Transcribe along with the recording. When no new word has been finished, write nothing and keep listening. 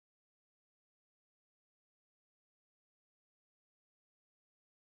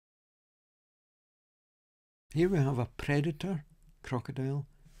Here we have a predator, crocodile,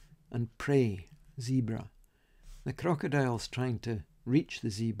 and prey, zebra. The crocodile's trying to reach the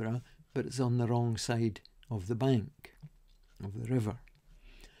zebra, but it's on the wrong side of the bank, of the river.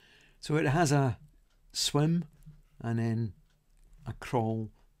 So it has a swim and then a crawl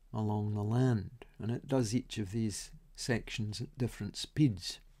along the land, and it does each of these sections at different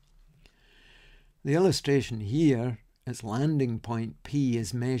speeds. The illustration here, its landing point P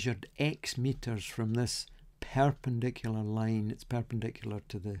is measured x meters from this perpendicular line. It's perpendicular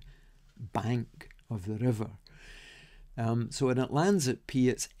to the bank of the river. So when it lands at P,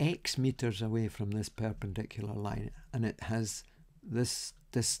 it's x meters away from this perpendicular line, and it has this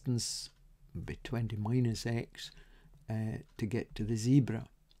distance, be 20 minus x, to get to the zebra.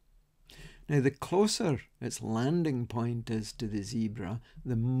 Now, the closer its landing point is to the zebra,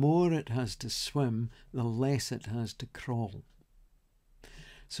 the more it has to swim, the less it has to crawl.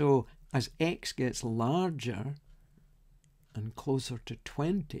 So as x gets larger and closer to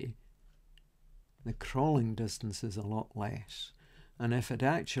 20, the crawling distance is a lot less. And if it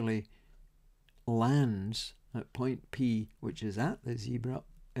actually lands at point P, which is at the zebra,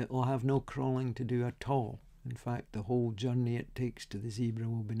 it will have no crawling to do at all. In fact, the whole journey it takes to the zebra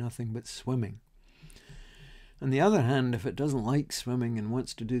will be nothing but swimming. On the other hand, if it doesn't like swimming and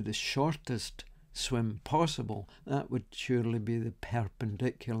wants to do the shortest swim possible, that would surely be the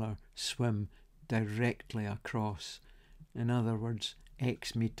perpendicular swim directly across. In other words,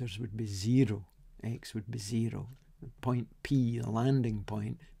 x meters would be 0. X would be 0. The point P, the landing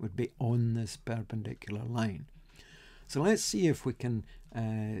point, would be on this perpendicular line. So let's see if we can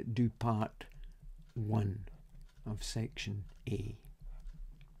do part 1 of section A.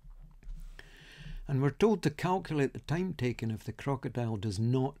 And we're told to calculate the time taken if the crocodile does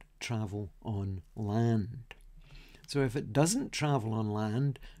not travel on land. So if it doesn't travel on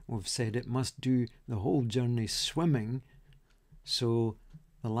land, we've said it must do the whole journey swimming, so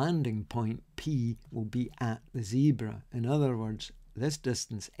the landing point P will be at the zebra. In other words, this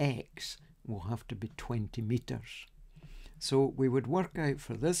distance x will have to be 20 meters. So we would work out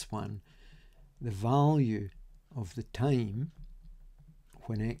for this one the value of the time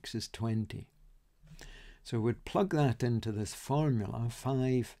when x is 20. So we'd plug that into this formula,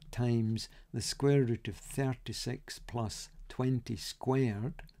 5 times the square root of 36 plus 20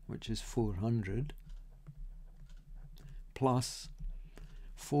 squared, which is 400, plus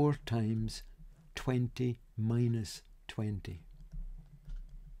 4 times 20 minus 20.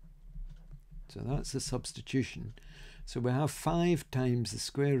 So that's the substitution. So we have 5 times the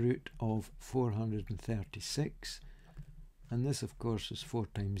square root of 436, and this of course is 4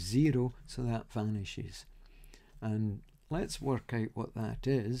 times 0, so that vanishes. And let's work out what that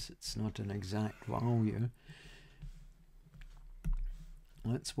is. It's not an exact value.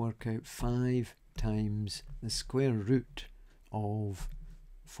 Let's work out 5 times the square root of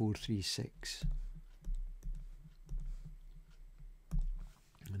 436.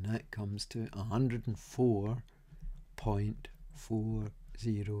 And that comes to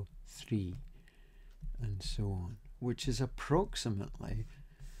 104.403 and so on, which is approximately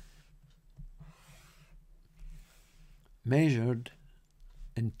measured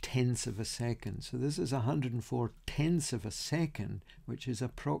in tenths of a second. So this is 104 tenths of a second, which is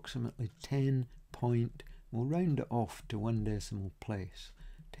approximately 10 point, we'll round it off to 1 decimal place,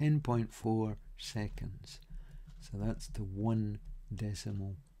 10.4 seconds. So that's the 1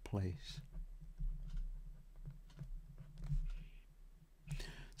 decimal place.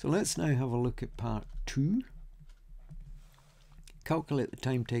 So let's now have a look at part 2. Calculate the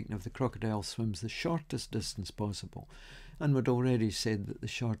time taken if the crocodile swims the shortest distance possible. And we'd already said that the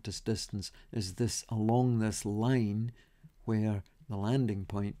shortest distance is this along this line where the landing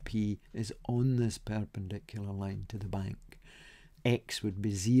point P is on this perpendicular line to the bank. X would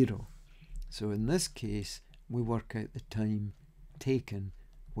be 0. So in this case, we work out the time taken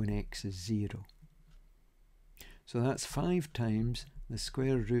when x is 0. So that's 5 times the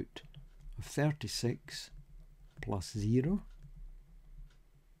square root of 36 plus 0.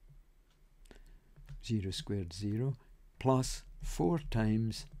 0 squared 0, plus 4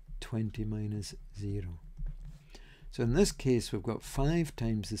 times 20 minus 0. So in this case we've got 5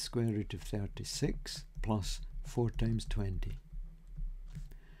 times the square root of 36 plus 4 times 20.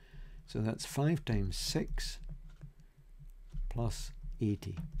 So that's 5 times 6 plus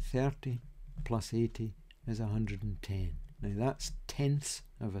 80. 30 plus 80 is 110. Now that's tenths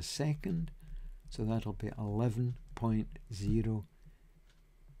of a second, so that'll be 11.0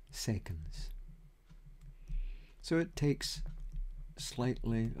 seconds. So it takes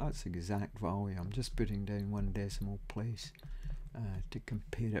slightly, that's the exact value, I'm just putting down 1 decimal place to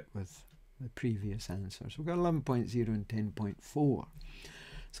compare it with the previous answers. We've got 11.0 and 10.4.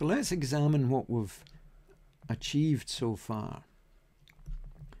 So let's examine what we've achieved so far.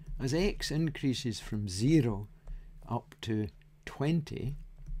 As x increases from 0 up to 20,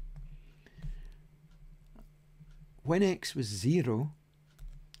 when x was 0,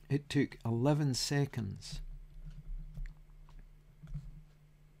 it took 11 seconds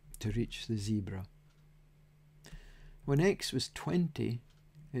to reach the zebra. When x was 20,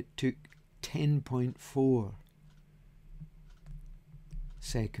 it took 10.4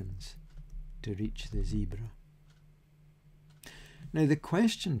 seconds to reach the zebra. Now the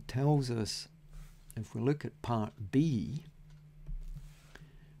question tells us, if we look at part B,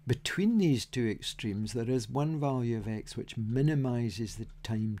 between these two extremes there is one value of x which minimises the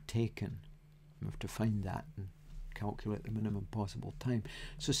time taken. We have to find that and calculate the minimum possible time.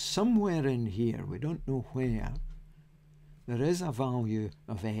 So somewhere in here, we don't know where, there is a value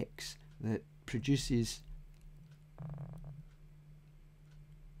of x that produces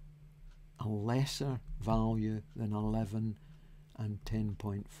a lesser value than 11 and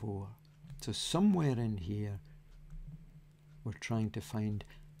 10.4. So somewhere in here we're trying to find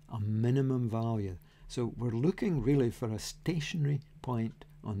a minimum value. So we're looking really for a stationary point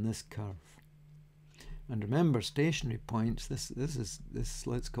on this curve. And remember, stationary points, this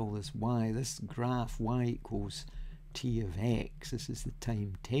let's call this y, this graph y equals t of x, this is the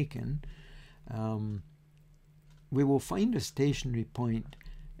time taken. We will find a stationary point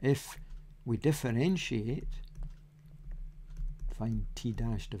if we differentiate, find t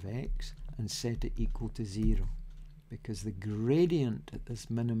dashed of x and set it equal to 0, because the gradient at this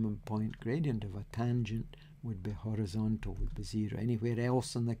minimum point, gradient of a tangent, would be horizontal, would be 0. Anywhere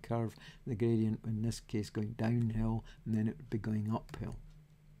else on the curve, the gradient, in this case, going downhill, and then it would be going uphill.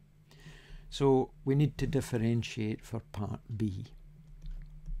 So we need to differentiate for part B.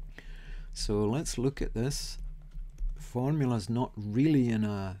 So let's look at this. Formula's not really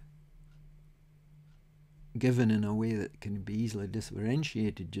given in a way that can be easily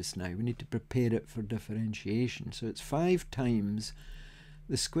differentiated just now. We need to prepare it for differentiation. So it's 5 times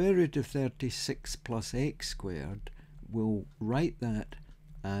the square root of 36 plus x squared. We'll write that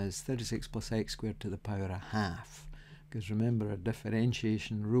as 36 plus x squared to the power of half, because remember, our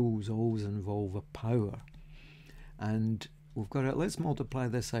differentiation rules always involve a power. And we've got it, let's multiply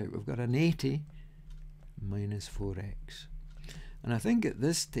this out. We've got an 80 minus 4x. And I think at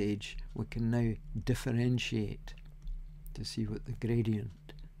this stage we can now differentiate to see what the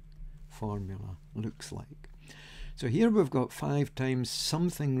gradient formula looks like. So here we've got 5 times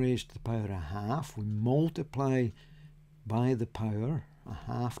something raised to the power of half. We multiply by the power, a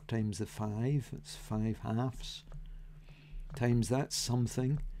half times the 5, it's 5 halves, times that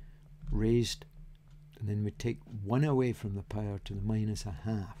something raised, and then we take 1 away from the power to the minus a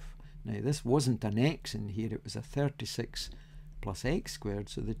half. Now this wasn't an x in here, it was a 36 plus x squared,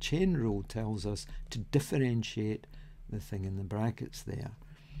 so the chain rule tells us to differentiate the thing in the brackets there.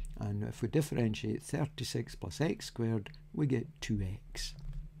 And if we differentiate 36 plus x squared, we get 2x.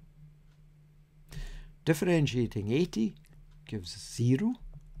 Differentiating 80 gives us 0.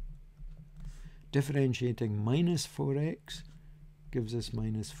 Differentiating minus 4x gives us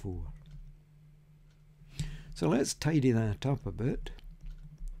minus 4. So let's tidy that up a bit.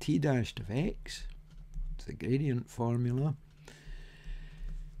 T dashed of x, it's the gradient formula.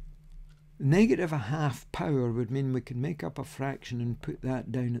 Negative a half power would mean we can make up a fraction and put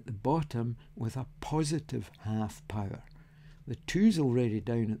that down at the bottom with a positive half power. The 2's already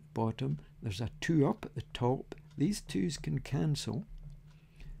down at the bottom, there's a 2 up at the top, these 2's can cancel,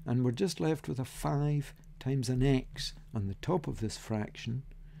 and we're just left with a 5 times an x on the top of this fraction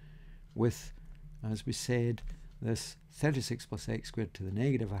with, as we said, this 36 plus x squared to the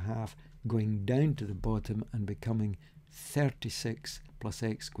negative a half going down to the bottom and becoming 36 plus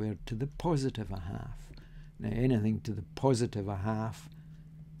x squared to the positive a half. Now anything to the positive a half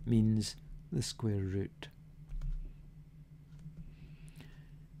means the square root.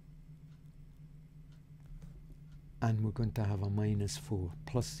 And we're going to have a minus 4,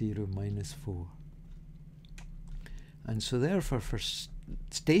 plus 0, minus 4. And so therefore for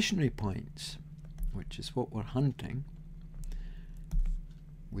stationary points, which is what we're hunting,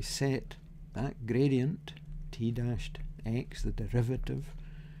 we set that gradient, t dashed x, the derivative,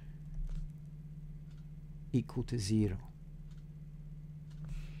 equal to 0.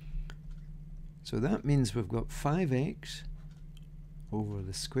 So that means we've got 5x over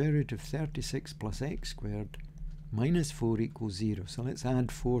the square root of 36 plus x squared minus 4 equals 0. So let's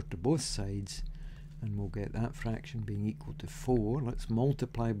add 4 to both sides and we'll get that fraction being equal to 4. Let's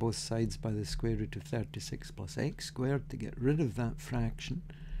multiply both sides by the square root of 36 plus x squared to get rid of that fraction.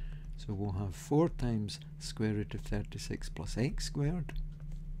 So we'll have 4 times square root of 36 plus x squared.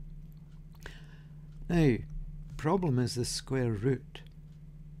 Now, problem is the square root.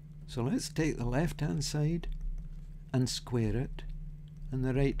 So let's take the left-hand side and square it, and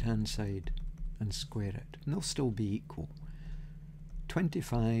the right-hand side and square it. And they'll still be equal.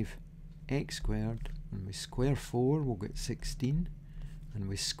 25 x squared, and we square 4, we'll get 16. And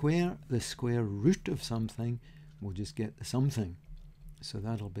we square the square root of something, we'll just get the something. So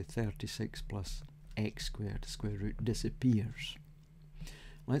that'll be 36 plus x squared. Square root disappears.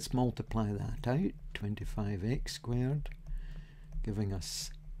 Let's multiply that out. 25x squared, giving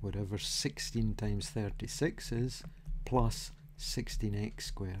us whatever 16 times 36 is, plus 16x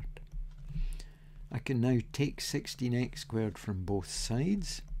squared. I can now take 16x squared from both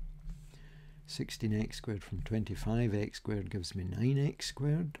sides. 16x squared from 25x squared gives me 9x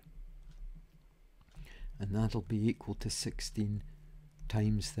squared. And that'll be equal to 16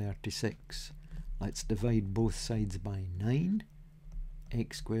 times 36. Let's divide both sides by 9.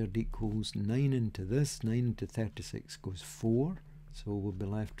 X squared equals 9 into this. 9 into 36 goes 4. So we'll be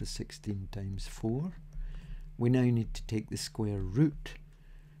left with 16 times 4. We now need to take the square root.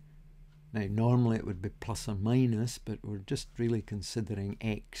 Now normally it would be plus or minus, but we're just really considering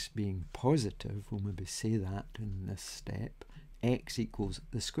x being positive. We'll maybe say that in this step. X equals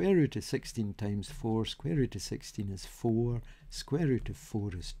the square root of 16 times 4. Square root of 16 is 4. Square root of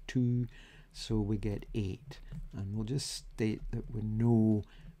 4 is 2. So we get 8. And we'll just state that we know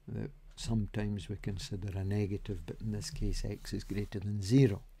that sometimes we consider a negative, but in this case x is greater than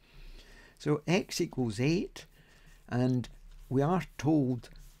 0. So x equals 8, and we are told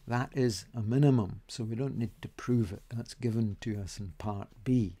that is a minimum, so we don't need to prove it. That's given to us in part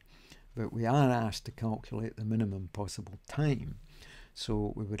B. But we are asked to calculate the minimum possible time.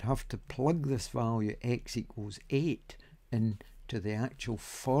 So we would have to plug this value x equals 8 into the actual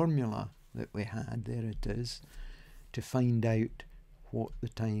formula that we had, there it is, to find out what the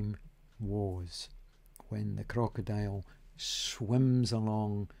time was when the crocodile swims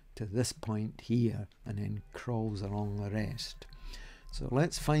along to this point here and then crawls along the rest. So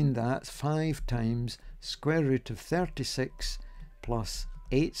let's find that. 5 times square root of 36 plus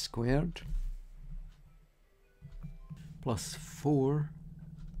 8 squared plus 4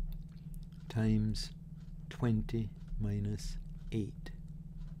 times 20 minus 8.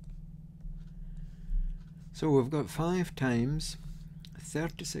 So we've got 5 times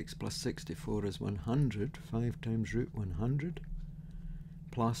 36 plus 64 is 100. 5 times root 100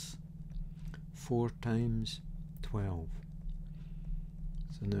 plus 4 times 12.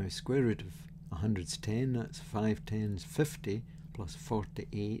 So now square root of 100 is 10. That's 5 tens 50 plus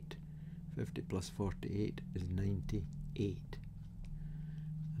 48. 50 plus 48 is 98.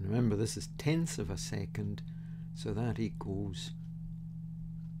 And remember, this is tenths of a second, so that equals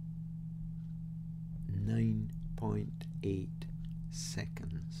 9.8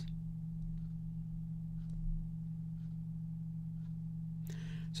 seconds.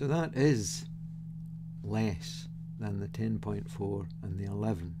 So that is less than the 10.4 and the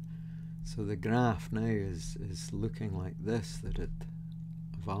 11. So the graph now is looking like this, that at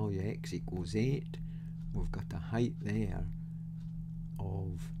value x equals 8, we've got a height there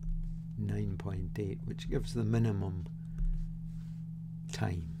of 9.8, which gives the minimum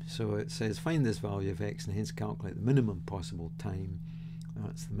time. So it says find this value of x and hence calculate the minimum possible time.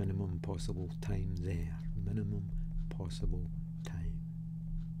 That's the minimum possible time there. Minimum possible time.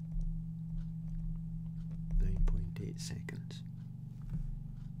 9.8 seconds.